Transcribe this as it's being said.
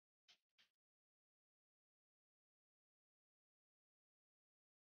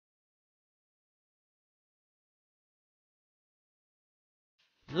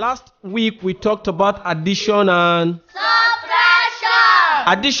Last week we talked about addition and subtraction.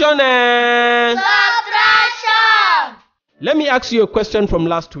 Addition and subtraction. Let me ask you a question from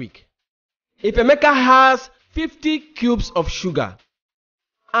last week. If Emeka has 50 cubes of sugar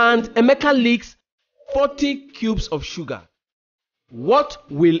and Emeka leaks 40 cubes of sugar, what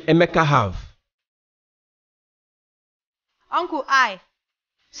will Emeka have? Uncle I.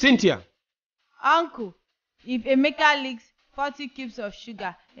 Cynthia. Uncle, if Emeka leaks 40 cubes of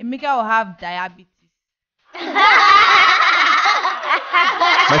sugar, Emeka will have diabetes. My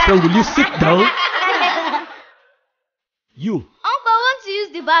friend, will you sit down? You. Uncle, I want to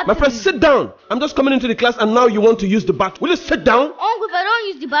use the bathroom. My friend, sit down. I'm just coming into the class and now you want to use the bathroom. Will you sit down? Uncle, if I don't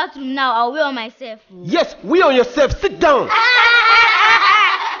use the bathroom now, I'll wait on myself. Yes, wait on yourself. Sit down.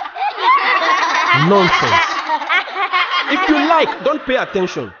 Nonsense. If you like, don't pay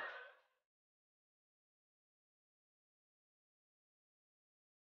attention.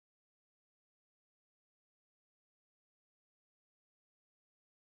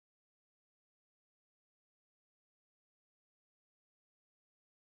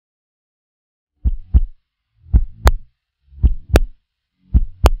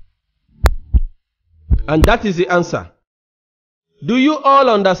 And that is the answer. Do you all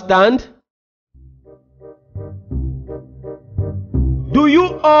understand? Do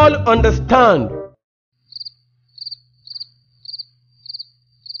you all understand?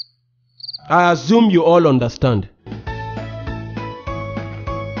 I assume you all understand.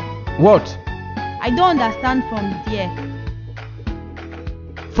 What? I don't understand from there.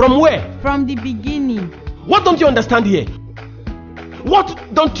 From where? From the beginning. What don't you understand here? What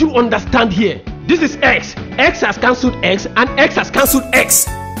don't you understand here? This is x. X has cancelled x and x has cancelled x.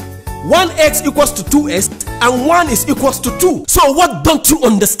 1x equals to 2x and 1 is equals to 2. So what don't you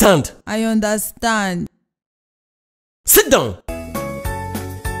understand? I understand. Sit down.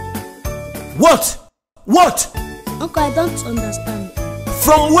 What? What? Uncle, I don't understand.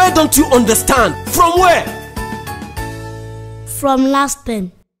 From where don't you understand? From where? From last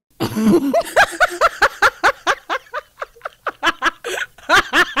term.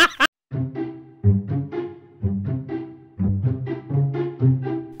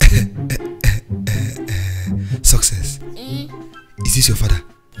 Success. Is this your father?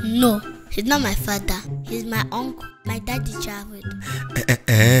 No, he's not my father. He's my uncle. My daddy traveled.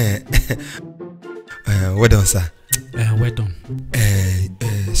 Well done, sir. Well done.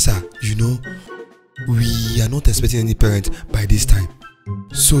 Sir, you know, we are not expecting any parent by this time.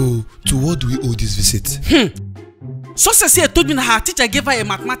 So, to what do we owe this visit? Success here told me that her teacher gave her a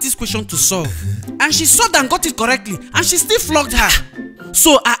mathematics question to solve. And she solved and got it correctly. And she still flogged her.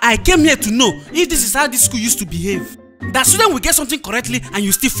 So I came here to know if this is how this school used to behave. That student will get something correctly and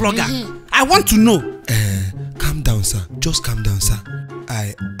you still flog her. I want to know. Calm down, sir. Just calm down, sir.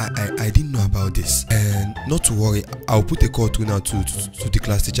 I didn't know about this. And not to worry, I'll put a call through now to the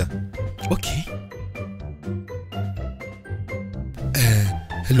class teacher. Okay.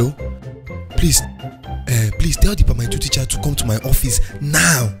 Hello? Please tell the Department 2 teacher to come to my office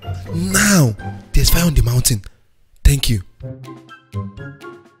now. Now. There's fire on the mountain. Thank you.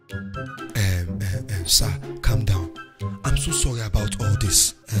 Sir, calm down. I'm so sorry about all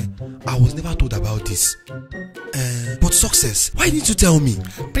this. I was never told about this. But Success, why didn't you tell me?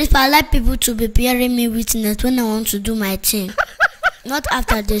 Please, I like people to be bearing me witness when I want to do my thing. Not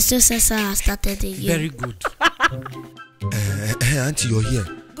after the successor has started again. Very good. Auntie, you're here.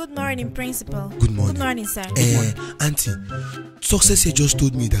 Good morning, Principal. Good morning. Good morning, sir. Auntie, Success here just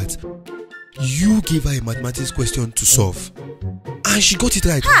told me that you gave her a mathematics question to solve. And she got it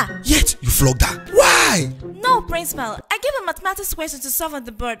right. Yet you flogged her. Why? No, Principal. I gave a mathematics question to solve on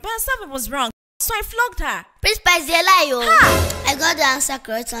the board, but her solve was wrong. So I flogged her. Principal, is a lie, yo. I got the answer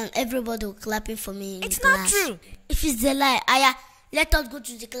correct and everybody will clapping for me in It's the class. not true. If it's a lie, let us go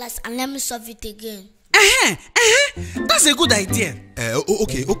to the class and let me solve it again. That's a good idea.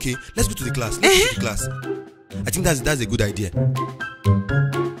 Okay. Let's go to the class. Let's go to the class. I think that's a good idea.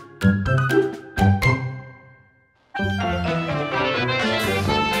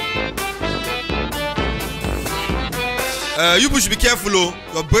 You should be careful, oh.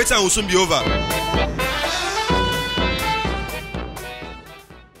 Your break time will soon be over.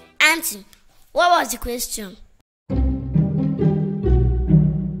 Auntie, what was the question?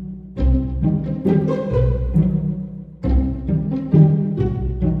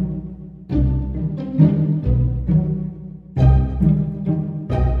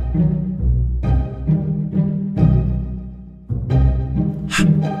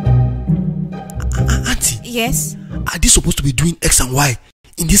 Auntie. Yes? Are they supposed to be doing X and Y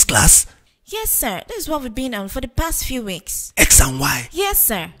in this class? Yes, sir. This is what we've been on for the past few weeks. X and Y. Yes,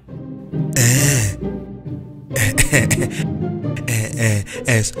 sir.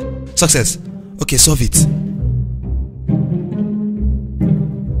 Success. Okay, solve it.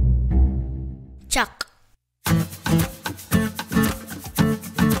 Chuck.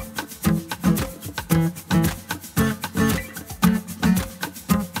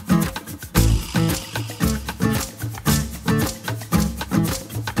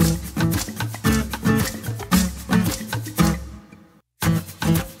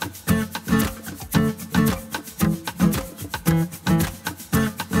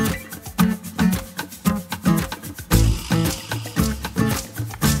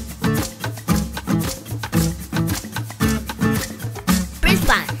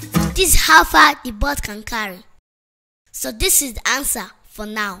 This is how far the board can carry. So this is the answer for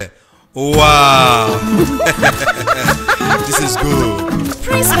now. Wow. This is good.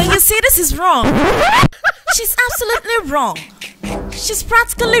 Principal, you see this is wrong. She's absolutely wrong. She's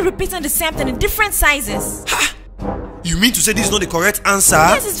practically repeating the same thing in different sizes. Ha! You mean to say this is not the correct answer?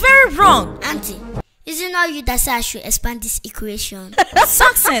 Yes, it's very wrong. Auntie, is it not you that said I should expand this equation?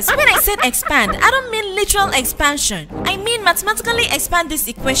 Success. When I said expand, I don't mean literal expansion. I mean mathematically expand this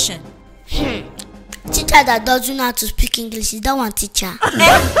equation. Teacher that doesn't know how to speak English, is that one teacher?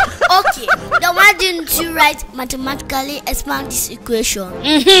 Okay, then why didn't you write mathematically expand this equation?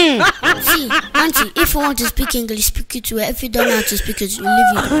 See, Auntie, if you want to speak English, speak it well. If you don't know how to speak it, you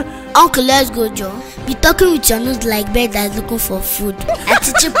leave it. Uncle, let's go, Joe. Be talking with your nose like bird that's looking for food. I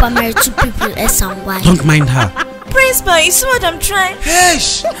teach you primary 2 people S and Y. Don't mind her. Principal, you see what I'm trying? Hey!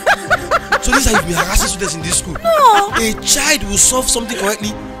 So this is how you be harassing students in this school? No. A child will solve something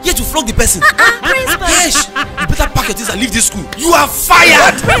correctly, yet you flog the person. Principal. Yes, you better pack your things and leave this school. You are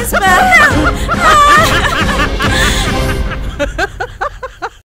fired. Principal,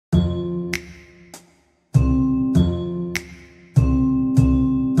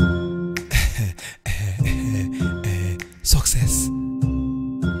 Success.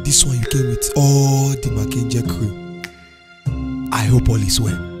 This one you came with all the Mackenzie crew. I hope all is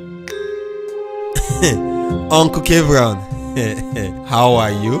well. Uncle K. Brown, how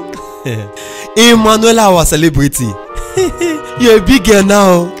are you? Emanuela, our celebrity. You're a big girl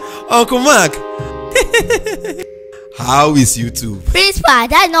now. Uncle Mark. How is YouTube? Principal,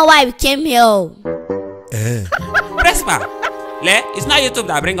 that's not why we came here. Principal, it's not YouTube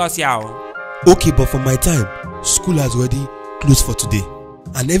that bring us here. Okay, but for my time, school has already closed for today.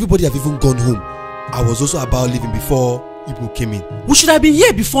 And everybody have even gone home. I was also about leaving before people came in. We should have been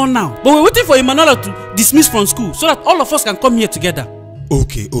here before now, but we're waiting for Emanuela to dismiss from school so that all of us can come here together.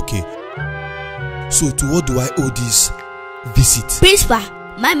 Okay. So to what do I owe this visit? Principal,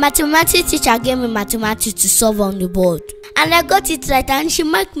 my mathematics teacher gave me mathematics to solve on the board. And I got it right and she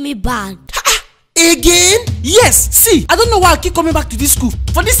marked me bad. Again? Yes, see, I don't know why I keep coming back to this school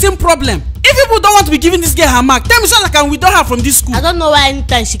for this same problem. If people don't want to be giving this girl her mark, tell me so I can withdraw her from this school. I don't know why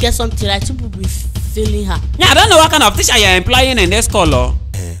anytime she gets something right, people be failing her. Yeah, I don't know what kind of teacher you're employing in this school.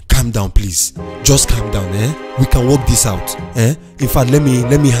 Calm down, please. Just calm down, We can work this out, In fact, let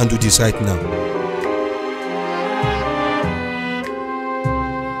me handle this right now.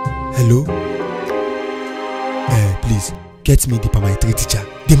 Hello? Please, get me the primary 3 teacher,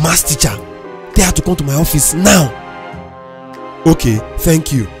 the math teacher. They have to come to my office now. Okay,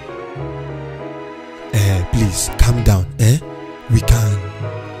 thank you. Please, calm down, We can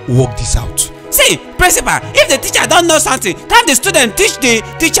work this out. See, principal, if the teacher don't know something, can't the student teach the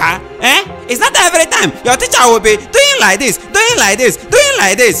teacher? It's not every time your teacher will be doing like this, doing like this, doing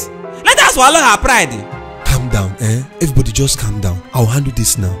like this. Let us swallow her pride. Calm down, Everybody just calm down. I'll handle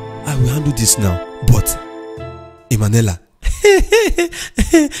this now. I will handle this now. But, Emanuela,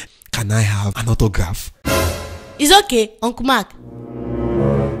 can I have an autograph? It's okay, Uncle Mark.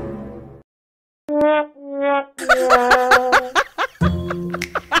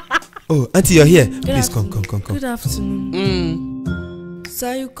 Oh, Auntie, you're here. Please come. Good afternoon.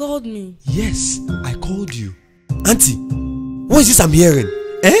 Sir, you called me. Yes, I called you. Auntie, what is this I'm hearing?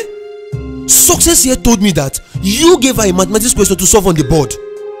 Success here told me that you gave her a mathematics question to solve on the board,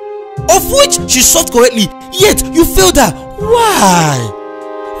 of which she solved correctly, yet you failed her. Why?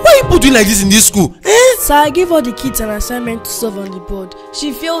 Why are people doing like this in this school? Sir, I gave all the kids an assignment to solve on the board.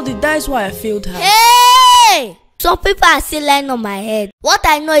 She failed it, that's why I failed her. Hey! Some people are still lying on my head. What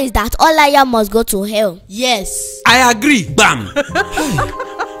I know is that all liars must go to hell. Yes. I agree. Bam.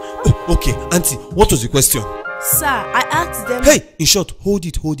 Oh, okay, Auntie, what was the question? Sir, I asked them. Hey, in short, hold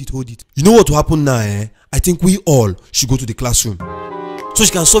it. You know what will happen now, I think we all should go to the classroom, so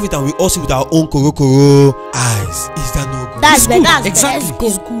she can solve it and we all see with our own koro eyes. Is that no good? That's better. Exactly.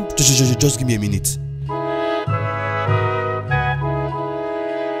 Let's go. Just give me a minute.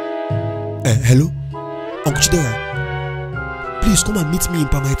 Hello? Uncle Chidera, please come and meet me in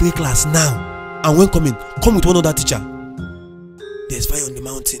primary 3 class now. And when coming, come with one other teacher. There's fire on the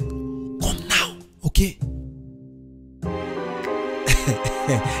mountain. Come now, okay?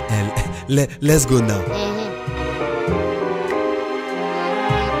 Let's go now.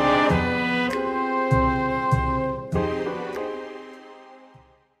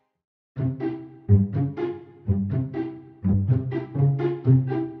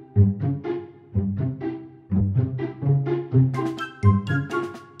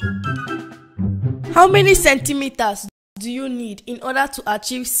 How many centimeters do you need in order to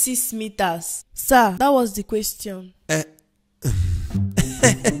achieve 6 meters? Sir, that was the question.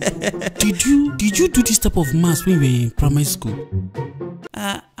 Did you do this type of maths when we were in primary school?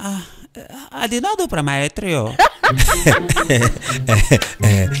 I did not do primary 3.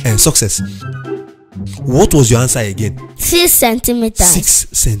 Success. What was your answer again? 6 centimeters. 6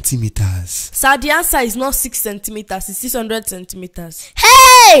 centimeters. Sir, the answer is not 6 centimeters, it's 600 centimeters.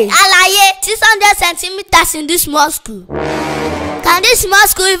 Hey! Alaye, 600 centimeters in this small school. Can this small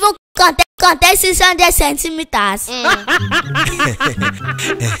school even contain 600 centimeters?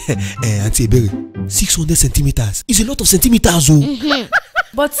 Auntie Ebere, 600 centimeters is a lot of centimeters.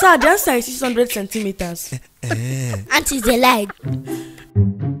 But sir, the answer is 600 centimeters. Auntie, they lied.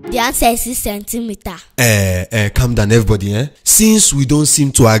 The answer is 6 centimeters. Calm down, everybody. Since we don't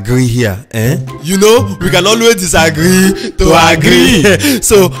seem to agree here, you know, we can always disagree to agree.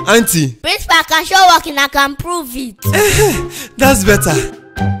 So, Auntie, Principal can show working, I can prove it. that's better.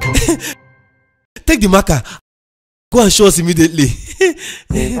 Take the marker. Go and show us immediately.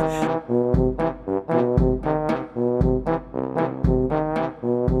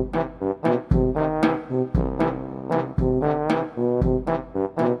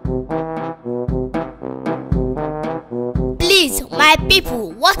 Please, my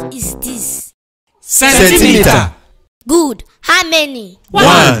people, what is this? Centimeter. Good. How many?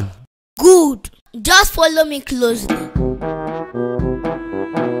 1. Good. Just follow me closely.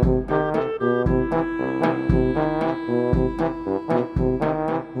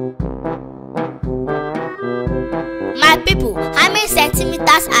 My people, how many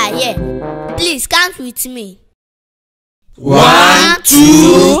centimeters are here? Please count with me. 1,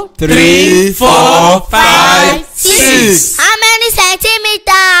 2, 3, 4, 5, 6. How many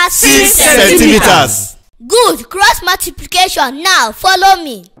centimeters? 6 centimeters. Good. Cross multiplication. Now follow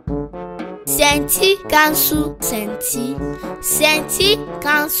me. Centi cancel centi. Centi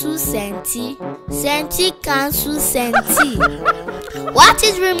cancel centi. Centi cancel centi. What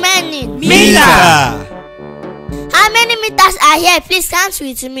is remaining? Meter. How many meters are here? Please count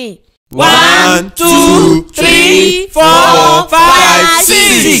with me. 1, 2, 3, 4, 5,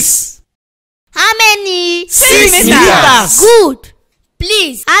 6. How many? 6 meters. Good.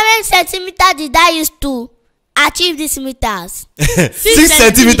 Please, how many centimeters did I use to achieve these meters? 6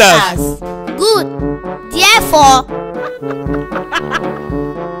 centimeters. Good. Therefore,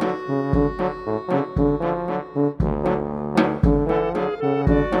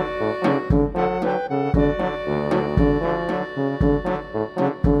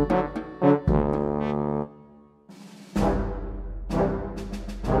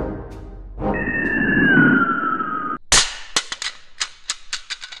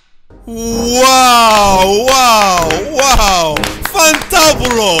 Wow!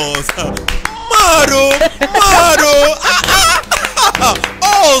 Fantabulous! Maro!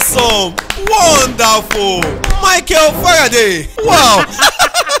 Awesome! Wonderful! Michael Faraday! Wow!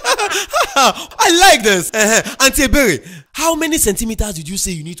 I like this! Auntie Ebere, how many centimeters did you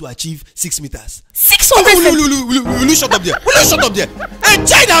say you need to achieve 6 meters? 600 Will you shut up there? And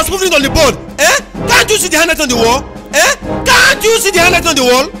China has moved on the board! Can't you see the handwriting on the wall? Can't you see the handwriting on the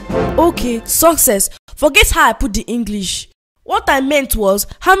wall? Okay, success. Forget how I put the English. What I meant was,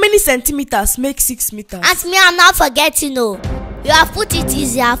 how many centimeters make 6 meters? ask me, I'm not forgetting. No, you have put it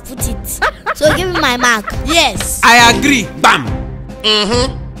easy. I have put it. So give me my mark. Yes. I agree. Bam.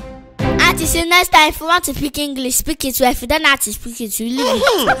 Auntie, see next time if you want to speak English, speak it well. If you don't know how to speak it, you leave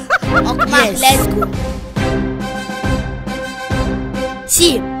it. Uncle Mark, let's go.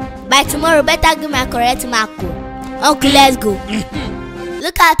 See, by tomorrow, better give my correct mark. Uncle, let's go.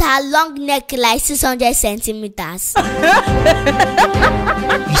 Look at her long neck, like 600 centimeters.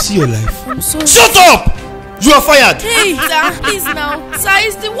 You see your life? I'm sorry. Shut up! You are fired! Hey, sir, please now. Sir,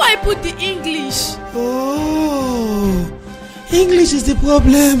 it's the why I put the English. Oh, English is the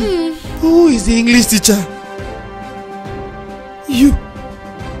problem. Who is the English teacher?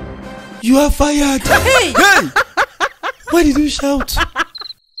 You are fired. Hey! Why did you shout?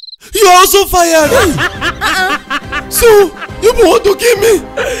 You are also fired. So, you want to kill me?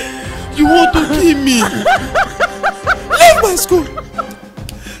 You want to kill me? Leave my school.